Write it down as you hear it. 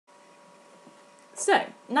So,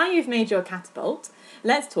 now you've made your catapult,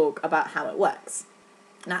 let's talk about how it works.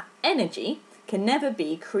 Now, energy can never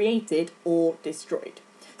be created or destroyed.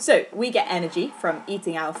 So, we get energy from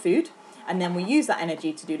eating our food, and then we use that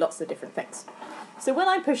energy to do lots of different things. So when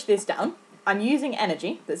I push this down, I'm using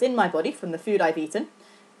energy that's in my body from the food I've eaten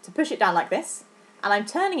to push it down like this, and I'm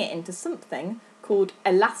turning it into something called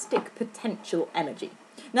elastic potential energy.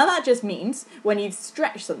 Now that just means when you've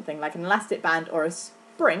stretched something like an elastic band or a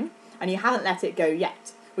spring and you haven't let it go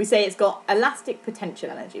yet, we say it's got elastic potential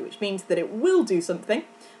energy, which means that it will do something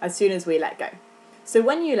as soon as we let go. So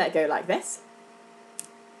when you let go like this,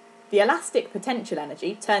 the elastic potential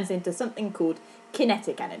energy turns into something called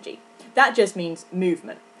kinetic energy. That just means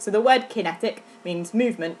movement. So the word kinetic means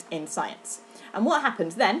movement in science. And what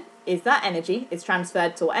happens then is that energy is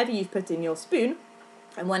transferred to whatever you've put in your spoon,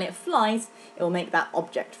 and when it flies, it will make that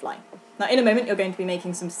object fly. Now in a moment you're going to be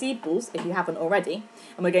making some seed balls if you haven't already,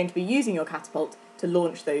 and we're going to be using your catapult to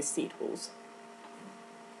launch those seed balls.